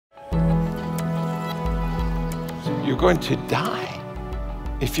you're going to die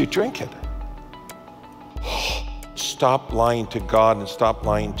if you drink it. Stop lying to God and stop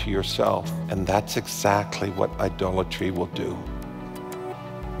lying to yourself. And that's exactly what idolatry will do.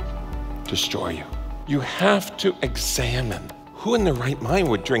 Destroy you. You have to examine who in their right mind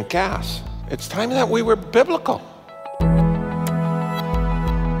would drink gas. It's time that we were biblical.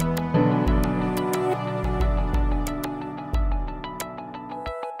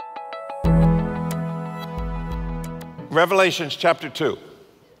 Revelations chapter 2.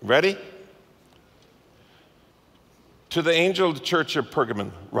 Ready? To the angel of the church of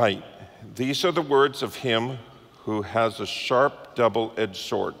Pergamon, write, these are the words of him who has a sharp double-edged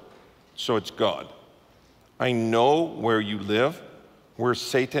sword. So it's God. I know where you live, where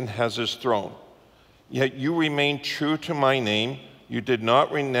Satan has his throne. Yet you remain true to my name. You did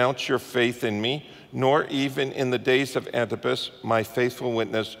not renounce your faith in me, nor even in the days of Antipas, my faithful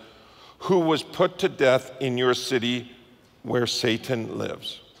witness, who was put to death in your city where Satan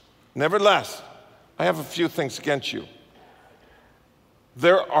lives. Nevertheless, I have a few things against you.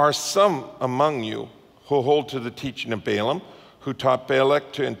 There are some among you who hold to the teaching of Balaam, who taught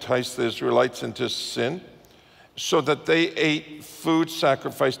Balak to entice the Israelites into sin, so that they ate food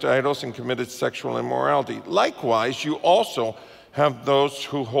sacrificed to idols and committed sexual immorality. Likewise, you also have those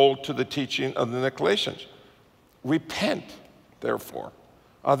who hold to the teaching of the Nicolaitans. Repent, therefore.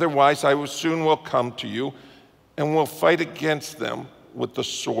 Otherwise, I soon will come to you and will fight against them with the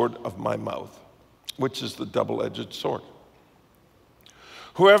sword of my mouth, which is the double-edged sword.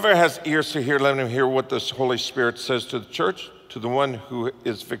 Whoever has ears to hear, let him hear what the Holy Spirit says to the church. To the one who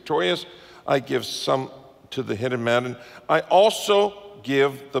is victorious, I give some to the hidden manna. I also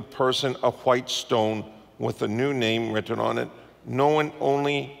give the person a white stone with a new name written on it, known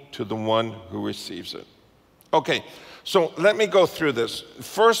only to the one who receives it. Okay, so let me go through this.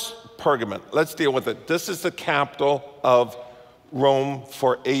 First, Pergamon. Let's deal with it. This is the capital of Rome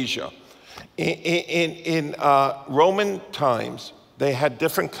for Asia. In Roman times, they had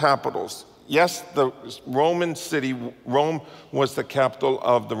different capitals. Yes, the Roman city, Rome was the capital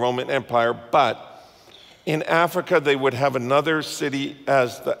of the Roman Empire, but in Africa, they would have another city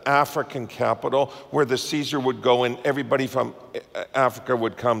as the African capital where the Caesar would go and everybody from Africa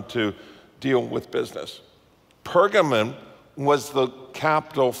would come to deal with business. Pergamon was the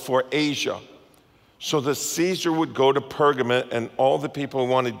capital for Asia. So the Caesar would go to Pergamon and all the people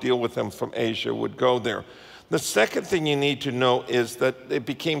who wanted to deal with him from Asia would go there. The second thing you need to know is that it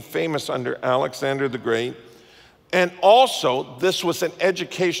became famous under Alexander the Great. And also, this was an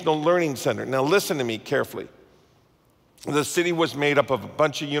educational learning center. Now listen to me carefully. The city was made up of a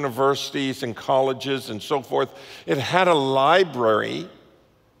bunch of universities and colleges and so forth. It had a library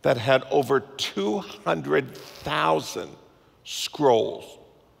that had over 200,000 scrolls.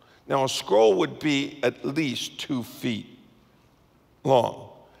 Now a scroll would be at least 2 feet long.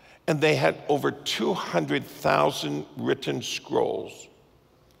 And they had over 200,000 written scrolls.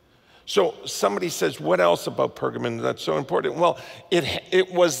 So somebody says, what else about Pergamon that's so important? Well,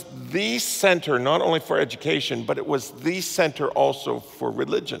 it was the center, not only for education, but it was the center also for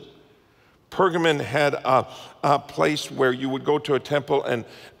religion. Pergamon had a place where you would go to a temple and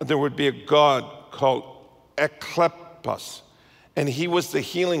there would be a god called Eclepus, and he was the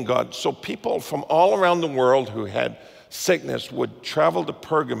healing god. So people from all around the world who had sickness would travel to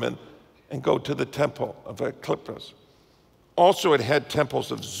Pergamon and go to the temple of Eclepus. Also, it had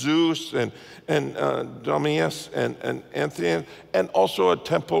temples of Zeus and Domius and Anthony, and also a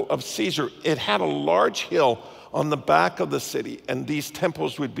temple of Caesar. It had a large hill on the back of the city, and these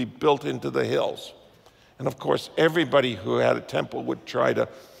temples would be built into the hills. And of course, everybody who had a temple would try to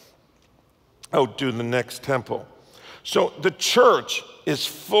outdo the next temple. So the church is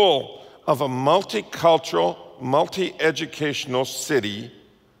full of a multicultural, multi-educational city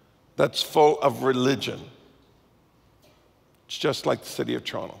that's full of religion. It's just like the city of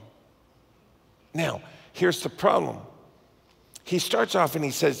Toronto. Now, here's the problem. He starts off and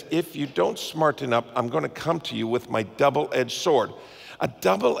he says, if you don't smarten up, I'm going to come to you with my double-edged sword. A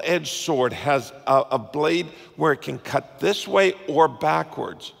double-edged sword has a blade where it can cut this way or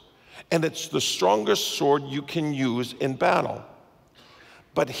backwards. And it's the strongest sword you can use in battle.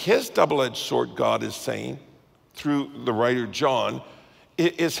 But his double-edged sword, God is saying, through the writer John,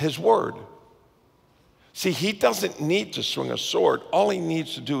 is his word. See, he doesn't need to swing a sword. All he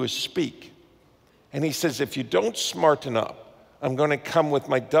needs to do is speak. And he says, if you don't smarten up, I'm going to come with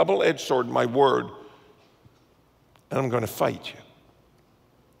my double-edged sword, my word, and I'm going to fight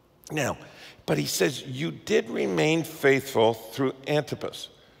you. Now, but he says, you did remain faithful through Antipas.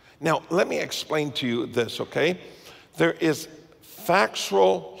 Now, let me explain to you this, okay? There is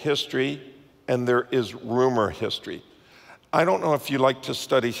factual history and there is rumor history. I don't know if you like to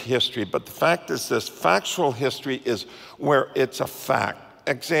study history, but the fact is this: factual history is where it's a fact.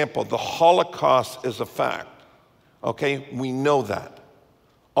 Example, the Holocaust is a fact, okay? We know that.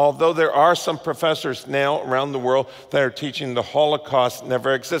 Although there are some professors now around the world that are teaching the Holocaust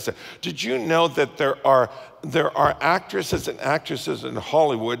never existed. Did you know that there are actresses and actresses in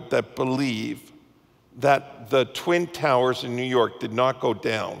Hollywood that believe that the Twin Towers in New York did not go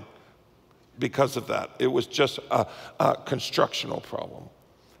down because of that? It was just a constructional problem.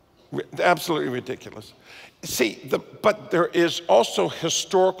 Absolutely ridiculous. See, but there is also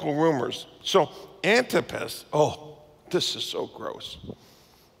historical rumors. So Antipas, oh, this is so gross.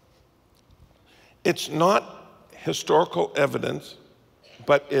 It's not historical evidence,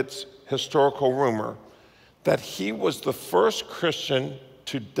 but it's historical rumor that he was the first Christian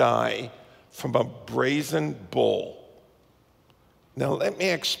to die from a brazen bull. Now, let me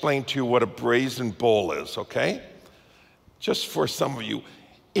explain to you what a brazen bull is, okay? Just for some of you.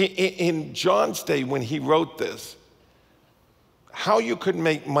 In John's day, when he wrote this, how you could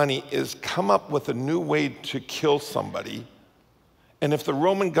make money is come up with a new way to kill somebody. And if the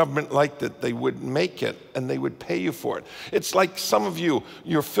Roman government liked it, they would make it and they would pay you for it. It's like some of you,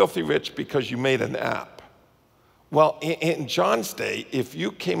 you're filthy rich because you made an app. Well, in John's day, if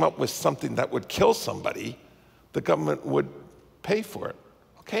you came up with something that would kill somebody, the government would pay for it,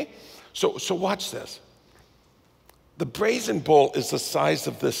 okay? So watch this. The brazen bull is the size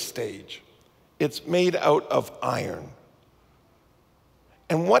of this stage. It's made out of iron.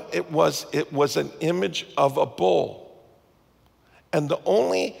 And what it was an image of a bull. And the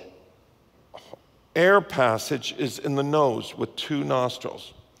only air passage is in the nose with 2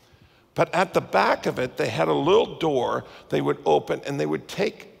 nostrils. But at the back of it, they had a little door they would open, and they would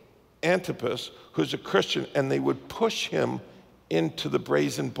take Antipas, who's a Christian, and they would push him into the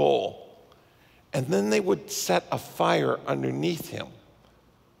brazen bull. And then they would set a fire underneath him.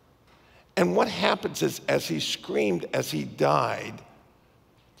 And what happens is, as he screamed, as he died,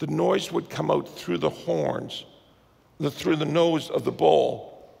 the noise would come out through the horns, through the nose of the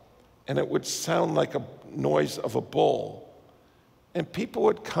bull, and it would sound like a noise of a bull. And people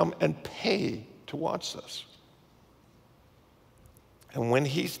would come and pay to watch this. And when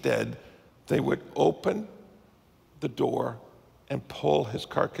he's dead, they would open the door and pull his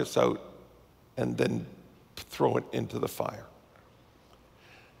carcass out and then throw it into the fire.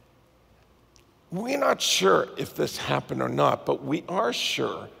 We're not sure if this happened or not, but we are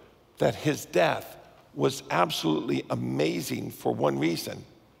sure that his death was absolutely amazing for one reason.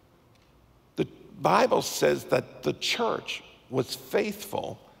 The Bible says that the church was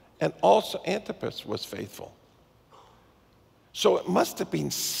faithful, and also Antipas was faithful. So it must have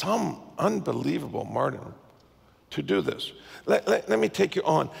been some unbelievable martyrdom to do this. Let me take you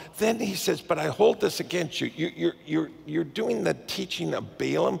on. Then he says, but I hold this against you. You're doing the teaching of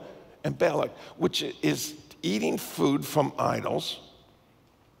Balaam and Balak, which is eating food from idols,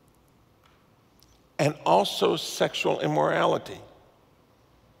 and also sexual immorality.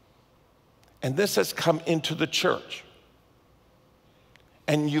 And this has come into the church.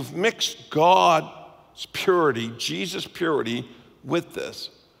 And you've mixed God's purity, Jesus' purity, with this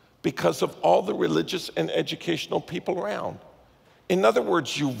because of all the religious and educational people around. In other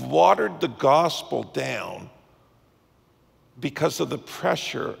words, you've watered the gospel down because of the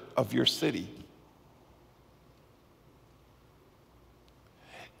pressure of your city.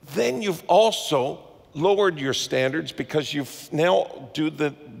 Then you've also lowered your standards because you now do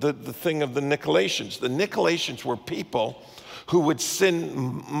the thing of the Nicolaitans. The Nicolaitans were people who would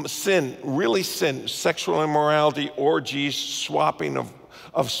really sin, sexual immorality, orgies, swapping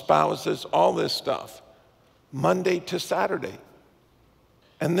of spouses, all this stuff, Monday to Saturday.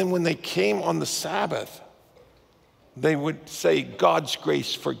 And then when they came on the Sabbath, they would say, God's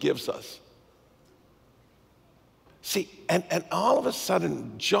grace forgives us. See, and all of a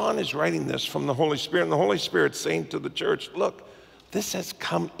sudden, John is writing this from the Holy Spirit, and the Holy Spirit's saying to the church, look, this has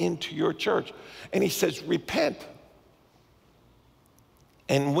come into your church. And he says, repent.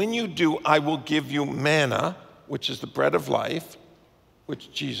 And when you do, I will give you manna, which is the bread of life,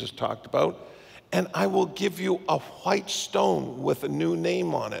 which Jesus talked about, and I will give you a white stone with a new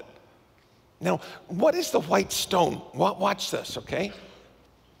name on it. Now, what is the white stone? Watch this, okay?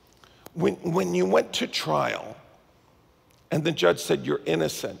 When you went to trial, and the judge said, you're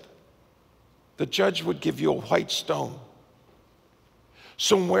innocent, the judge would give you a white stone.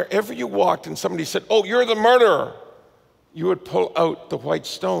 So wherever you walked and somebody said, oh, you're the murderer, you would pull out the white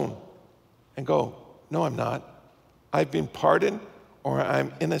stone and go, no, I'm not. I've been pardoned, or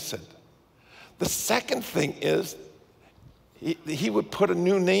I'm innocent. The second thing is, he would put a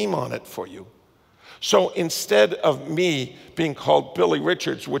new name on it for you. So instead of me being called Billy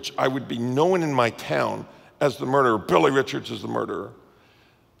Richards, which I would be known in my town as the murderer, Billy Richards is the murderer,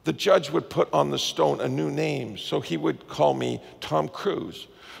 the judge would put on the stone a new name. So he would call me Tom Cruise.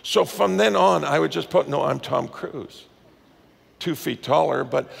 So from then on, I would just put, no, I'm Tom Cruise. 2 feet taller,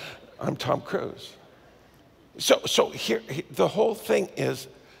 but I'm Tom Cruise. So here, the whole thing is,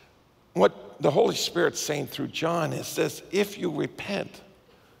 what the Holy Spirit's saying through John is this: if you repent,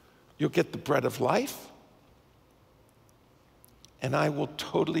 you'll get the bread of life, and I will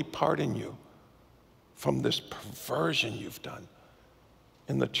totally pardon you from this perversion you've done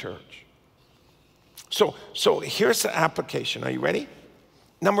in the church. So here's the application. Are you ready?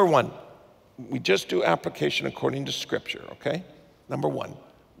 Number one, we just do application according to Scripture, okay? Number one,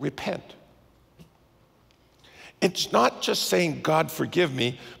 repent. It's not just saying, God, forgive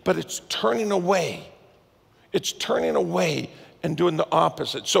me, but it's turning away. It's turning away and doing the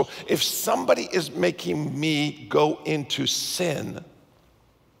opposite. So if somebody is making me go into sin,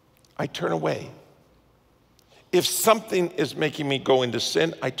 I turn away. If something is making me go into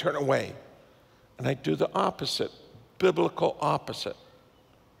sin, I turn away. And I do the opposite, biblical opposite.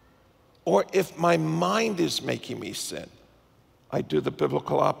 Or if my mind is making me sin, I do the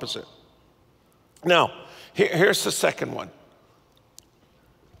biblical opposite. Now, here's the second one.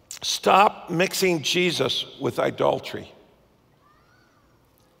 Stop mixing Jesus with idolatry.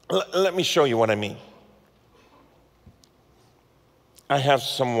 Let me show you what I mean. I have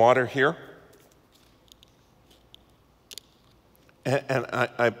some water here. And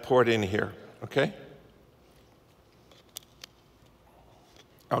I pour it in here, okay?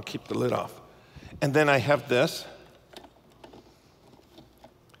 I'll keep the lid off. And then I have this.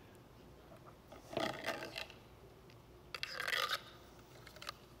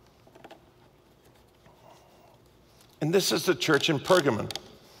 And this is the church in Pergamon.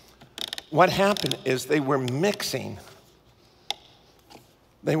 What happened is they were mixing.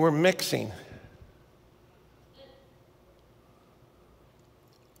 They were mixing.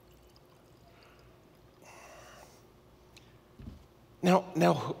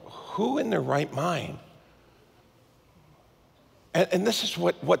 Now, who in their right mind? And this is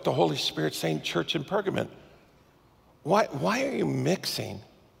what the Holy Spirit's saying, church in Pergamon. Why are you mixing?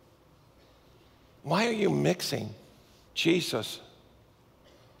 Why are you mixing Jesus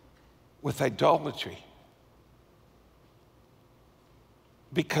with idolatry?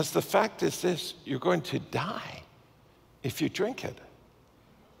 Because the fact is this: you're going to die if you drink it.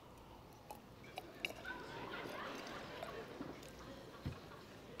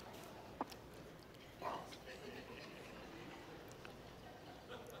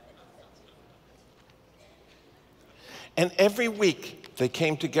 And every week they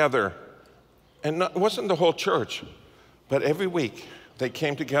came together, and it wasn't the whole church, but every week they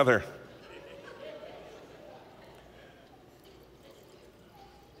came together.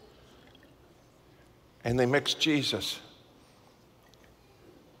 And they mixed Jesus.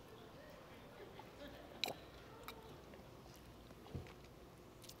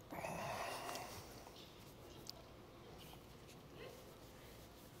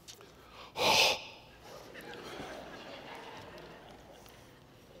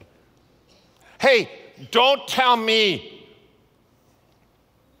 Hey, don't tell me.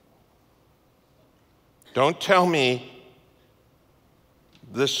 Don't tell me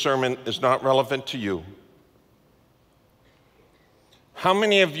this sermon is not relevant to you. How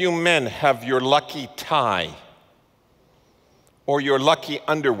many of you men have your lucky tie or your lucky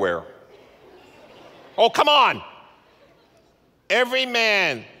underwear? Oh, come on. Every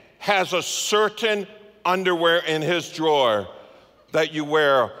man has a certain underwear in his drawer that you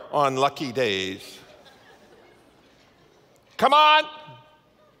wear on lucky days. Come on.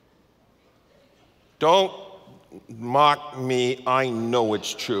 Don't mock me. I know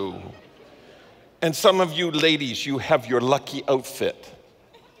it's true. And some of you ladies, you have your lucky outfit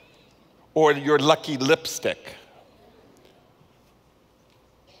or your lucky lipstick.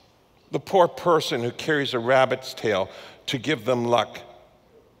 The poor person who carries a rabbit's tail to give them luck.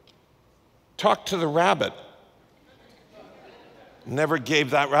 Talk to the rabbit. Never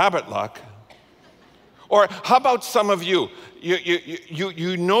gave that rabbit luck. Or how about some of you?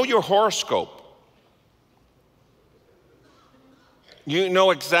 You know your horoscope. You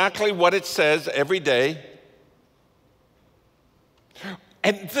know exactly what it says every day.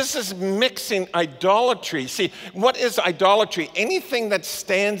 And this is mixing idolatry. See, what is idolatry? Anything that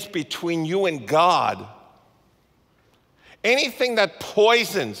stands between you and God. Anything that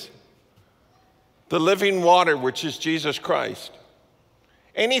poisons the living water, which is Jesus Christ.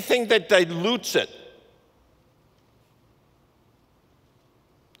 Anything that dilutes it.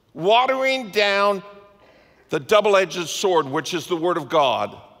 Watering down the double-edged sword, which is the Word of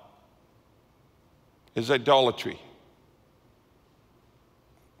God, is idolatry.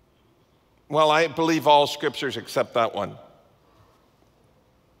 Well, I believe all scriptures except that one.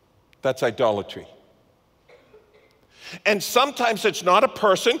 That's idolatry. And sometimes it's not a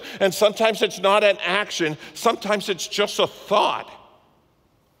person, and sometimes it's not an action. Sometimes it's just a thought.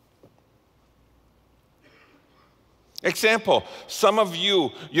 Example, some of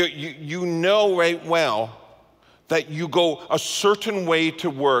you know right well that you go a certain way to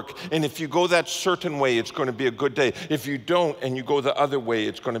work, and if you go that certain way, it's going to be a good day. If you don't and you go the other way,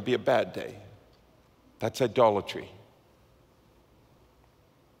 it's going to be a bad day. That's idolatry.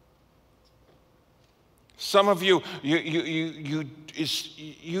 Some of you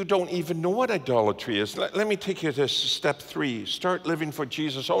don't even know what idolatry is. Let me take you to step 3. Start living for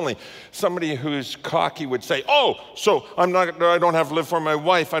Jesus only. Somebody who's cocky would say, oh, so I don't have to live for my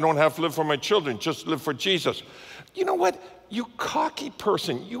wife. I don't have to live for my children. Just live for Jesus. You know what? You cocky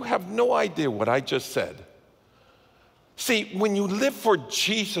person, you have no idea what I just said. See, when you live for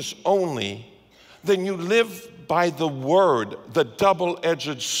Jesus only, then you live by the word, the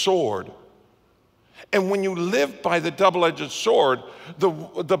double-edged sword. And when you live by the double-edged sword,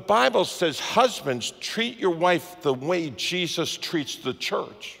 the Bible says, husbands, treat your wife the way Jesus treats the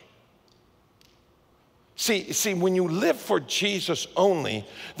church. See, when you live for Jesus only,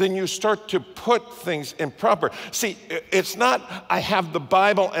 then you start to put things in proper. See, it's not I have the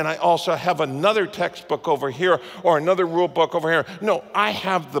Bible and I also have another textbook over here or another rule book over here. No, I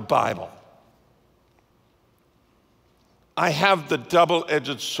have the Bible. I have the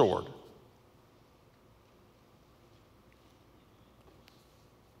double-edged sword.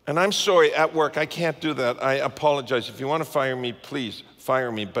 And I'm sorry, at work, I can't do that. I apologize. If you want to fire me, please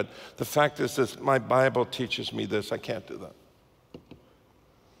fire me. But the fact is this, my Bible teaches me this. I can't do that.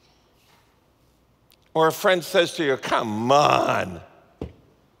 Or a friend says to you, come on.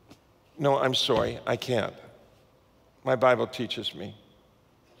 No, I'm sorry, I can't. My Bible teaches me.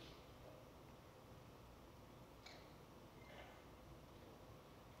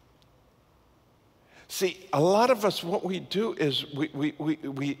 See, a lot of us, what we do is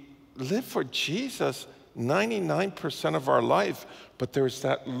we live for Jesus 99% of our life, but there's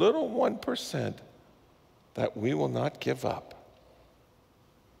that little 1% that we will not give up.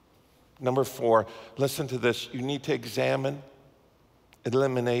 Number 4, listen to this. You need to examine,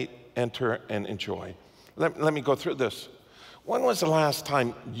 eliminate, enter, and enjoy. Let me go through this. When was the last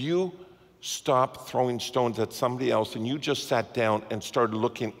time you stopped throwing stones at somebody else and you just sat down and started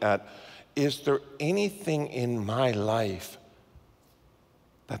looking at, is there anything in my life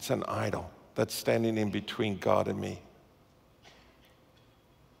that's an idol, that's standing in between God and me?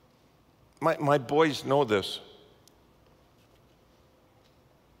 My boys know this.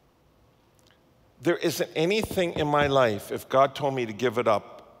 There isn't anything in my life, if God told me to give it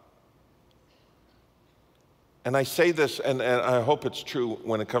up. And I say this, and I hope it's true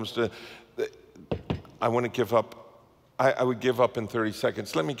when it comes to, I want to give up. I would give up in 30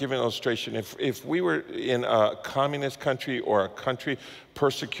 seconds. Let me give you an illustration. If we were in a communist country or a country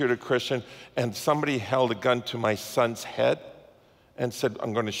persecuted Christian and somebody held a gun to my son's head and said,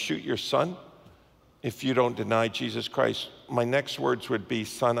 I'm going to shoot your son if you don't deny Jesus Christ, my next words would be,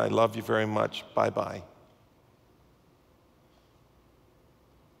 son, I love you very much. Bye-bye.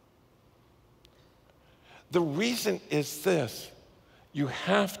 The reason is this. You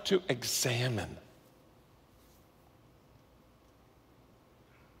have to examine.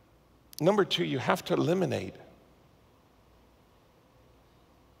 Number 2, you have to eliminate.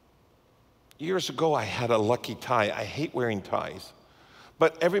 Years ago, I had a lucky tie. I hate wearing ties.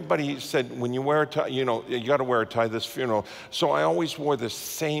 But everybody said, when you wear a tie, you know, you got to wear a tie this funeral. So I always wore the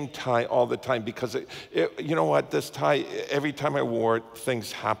same tie all the time because, you know what, this tie, every time I wore it,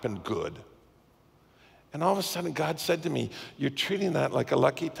 things happened good. And all of a sudden, God said to me, you're treating that like a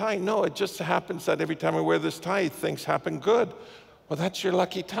lucky tie. No, it just happens that every time I wear this tie, things happen good. Well, that's your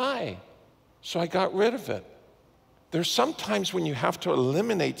lucky tie. So I got rid of it. There's some times when you have to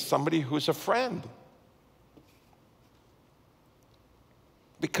eliminate somebody who's a friend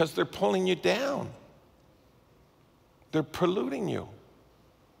because they're pulling you down. They're polluting you.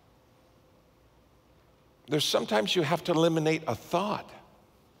 There's sometimes you have to eliminate a thought.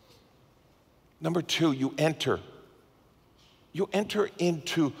 Number 2, you enter. You enter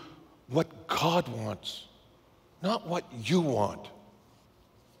into what God wants, not what you want.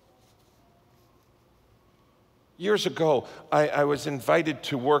 Years ago, I was invited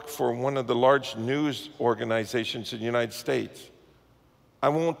to work for one of the large news organizations in the United States. I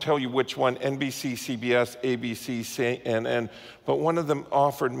won't tell you which one, NBC, CBS, ABC, CNN, but one of them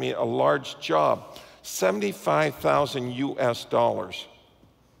offered me a large job, $75,000 US.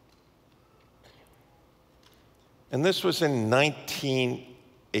 And this was in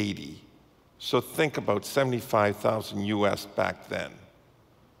 1980. So think about 75,000 US back then.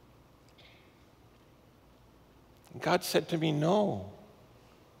 And God said to me, no.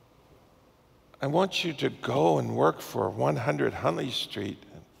 I want you to go and work for 100 Huntley Street.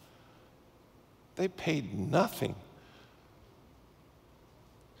 They paid nothing.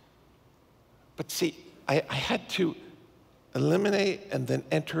 But see, I had to eliminate and then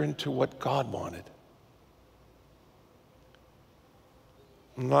enter into what God wanted.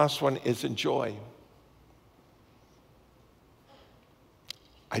 And the last one is enjoy.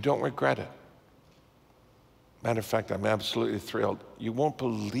 I don't regret it. Matter of fact, I'm absolutely thrilled. You won't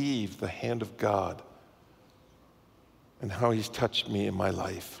believe the hand of God and how he's touched me in my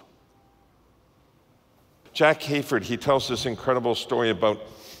life. Jack Hayford, he tells this incredible story about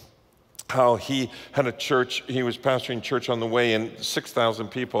how he had a church, he was pastoring church on the way, and 6,000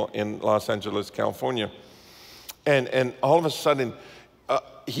 people in Los Angeles, California. And all of a sudden,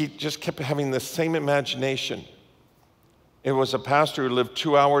 he just kept having the same imagination. It was a pastor who lived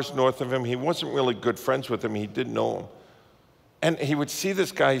 2 hours north of him. He wasn't really good friends with him. He didn't know him. And he would see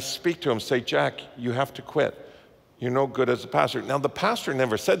this guy speak to him, say, Jack, you have to quit. You're no good as a pastor. Now, the pastor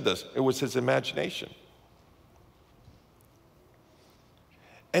never said this. It was his imagination.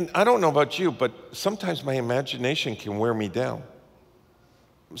 And I don't know about you, but sometimes my imagination can wear me down.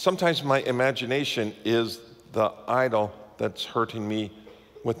 Sometimes my imagination is the idol that's hurting me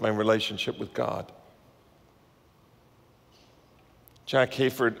with my relationship with God. Jack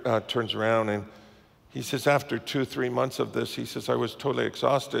Hayford turns around and he says, after 2-3 months of this, he says, I was totally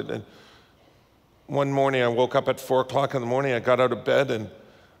exhausted. And one morning I woke up at 4 o'clock in the morning, I got out of bed and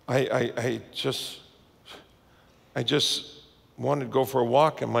I just wanted to go for a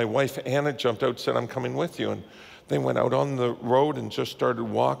walk. And my wife, Anna, jumped out and said, I'm coming with you. And they went out on the road and just started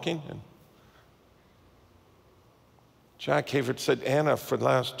walking. And Jack Hayford said, Anna, for the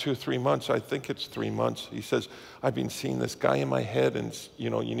last 2-3 months, I think it's 3 months, he says, I've been seeing this guy in my head and, you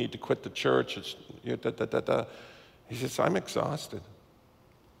know, you need to quit the church. It's, He says, I'm exhausted.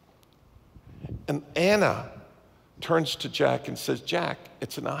 And Anna turns to Jack and says, Jack,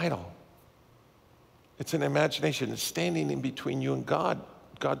 it's an idol. It's an imagination. It's standing in between you and God,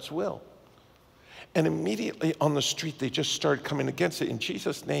 God's will. And immediately on the street, they just started coming against it. In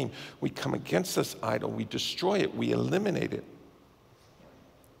Jesus' name, we come against this idol. We destroy it. We eliminate it.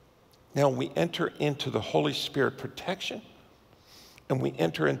 Now we enter into the Holy Spirit protection, and we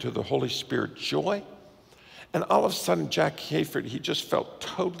enter into the Holy Spirit joy. And all of a sudden, Jack Hayford, he just felt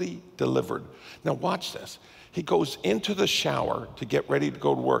totally delivered. Now watch this. He goes into the shower to get ready to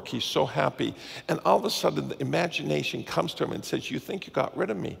go to work. He's so happy. And all of a sudden, the imagination comes to him and says, you think you got rid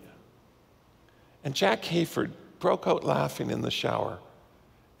of me? And Jack Hayford broke out laughing in the shower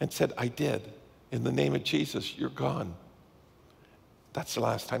and said, I did. In the name of Jesus, you're gone. That's the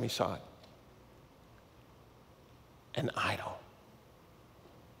last time he saw it. An idol.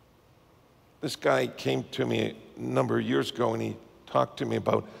 This guy came to me a number of years ago and he talked to me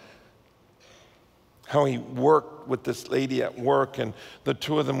about how he worked with this lady at work and the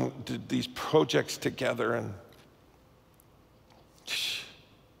two of them did these projects together, and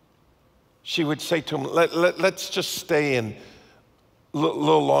she would say to him, let's just stay in a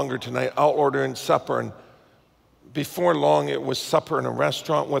little longer tonight. I'll order in supper. And before long, it was supper in a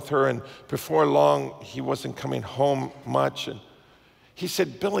restaurant with her. And before long, he wasn't coming home much. And he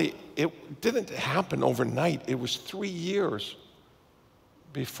said, Billy, it didn't happen overnight. It was 3 years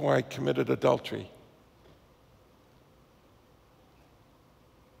before I committed adultery.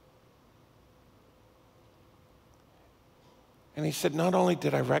 And he said, not only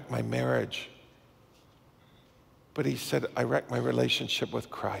did I wreck my marriage, but he said, I wrecked my relationship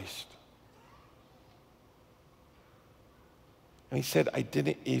with Christ. And he said, I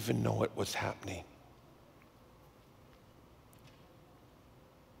didn't even know it was happening.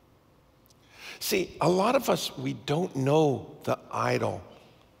 See, a lot of us, we don't know the idol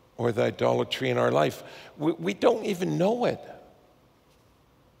or the idolatry in our life. We don't even know it.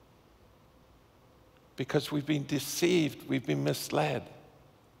 Because we've been deceived, we've been misled.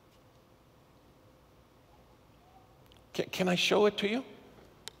 Can I show it to you?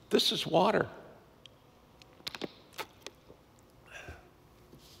 This is water.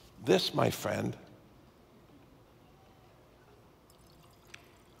 This, my friend,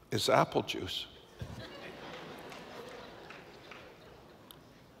 is apple juice.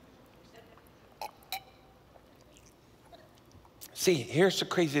 See, here's the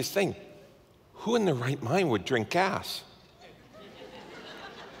craziest thing. Who in their right mind would drink gas?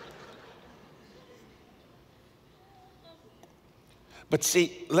 But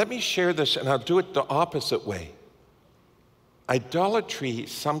see, let me share this, and I'll do it the opposite way. Idolatry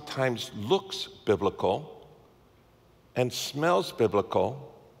sometimes looks biblical and smells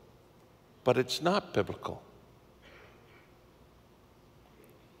biblical, but it's not biblical.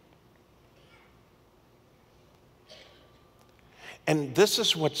 And this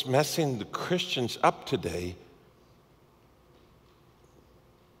is what's messing the Christians up today,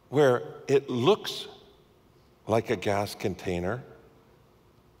 where it looks like a gas container,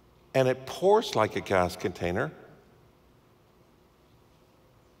 and it pours like a gas container,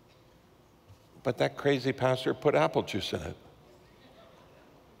 but that crazy pastor put apple juice in it.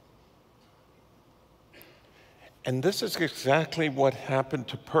 And this is exactly what happened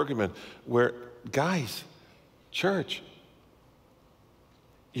to Pergamon, where, guys, church,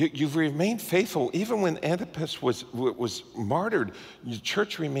 you've remained faithful. Even when Antipas was martyred, the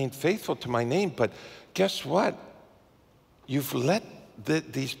church remained faithful to my name, but guess what? You've let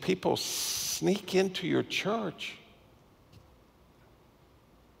these people sneak into your church.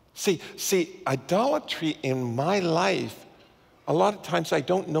 See, idolatry in my life, a lot of times I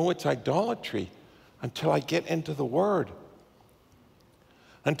don't know it's idolatry until I get into the Word,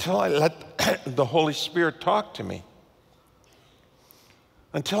 until I let the Holy Spirit talk to me,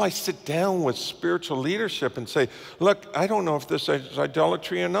 until I sit down with spiritual leadership and say, look, I don't know if this is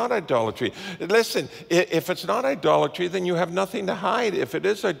idolatry or not idolatry. Listen, if it's not idolatry, then you have nothing to hide. If it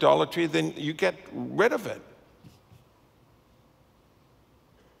is idolatry, then you get rid of it.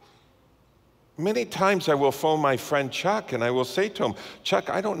 Many times I will phone my friend Chuck and I will say to him, Chuck,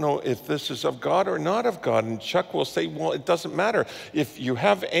 I don't know if this is of God or not of God. And Chuck will say, well, it doesn't matter. If you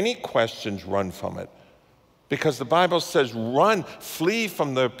have any questions, run from it. Because the Bible says, run, flee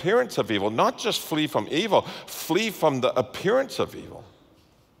from the appearance of evil. Not just flee from evil, flee from the appearance of evil.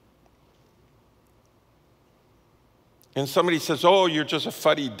 And somebody says, oh, you're just a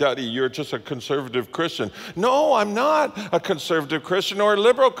fuddy-duddy, you're just a conservative Christian. No, I'm not a conservative Christian or a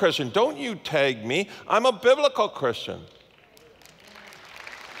liberal Christian. Don't you tag me. I'm a biblical Christian.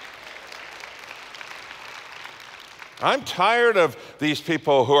 I'm tired of these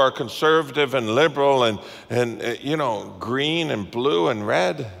people who are conservative and liberal and you know, green and blue and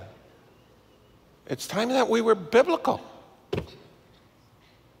red. It's time that we were biblical.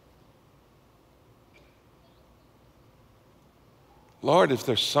 Lord, if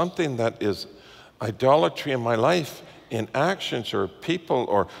there's something that is idolatry in my life, in actions or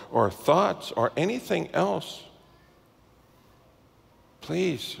people or thoughts or anything else,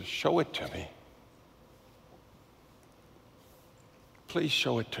 please show it to me. Please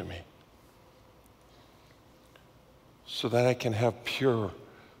show it to me so that I can have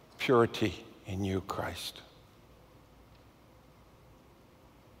purity in you, Christ.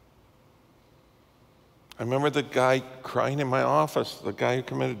 I remember the guy crying in my office, the guy who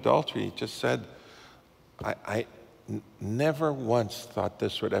committed adultery. He just said, I never once thought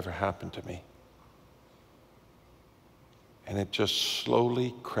this would ever happen to me. And it just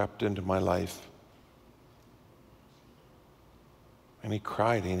slowly crept into my life. And he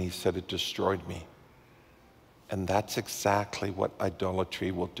cried and he said, it destroyed me. And that's exactly what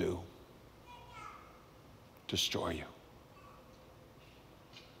idolatry will do. Destroy you.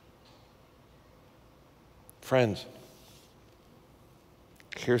 Friends,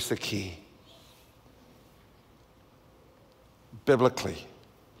 here's the key. Biblically,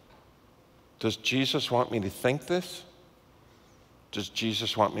 does Jesus want me to think this? Does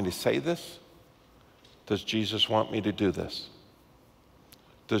Jesus want me to say this? Does Jesus want me to do this?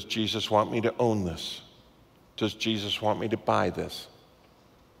 Does Jesus want me to own this? Does Jesus want me to buy this?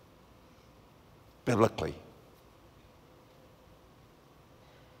 Biblically.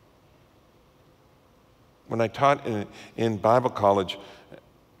 When I taught in Bible college,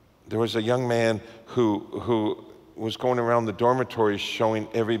 there was a young man who was going around the dormitories showing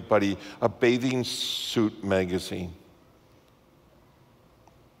everybody a bathing suit magazine.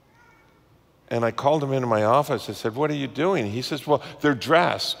 And I called him into my office. I said, what are you doing? He says, well, they're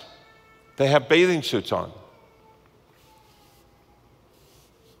dressed. They have bathing suits on.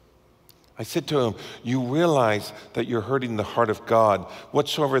 I said to him, you realize that you're hurting the heart of God.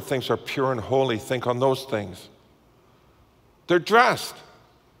 Whatsoever things are pure and holy, think on those things. They're dressed.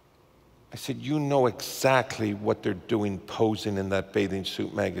 I said, you know exactly what they're doing posing in that bathing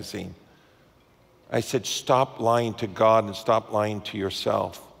suit magazine. I said, stop lying to God and stop lying to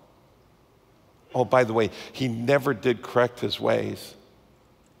yourself. Oh, by the way, he never did correct his ways.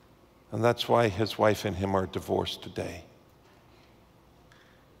 And that's why his wife and him are divorced today.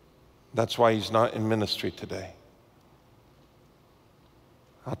 That's why he's not in ministry today.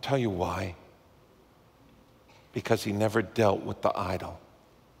 I'll tell you why. Because he never dealt with the idol.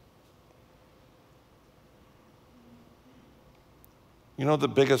 You know the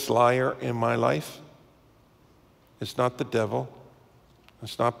biggest liar in my life? It's not the devil.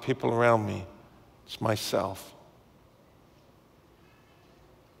 It's not people around me. It's myself.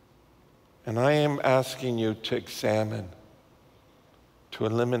 And I am asking you to examine, to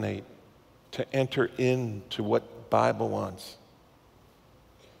eliminate, to enter into what the Bible wants,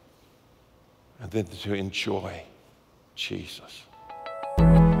 and then to enjoy Jesus.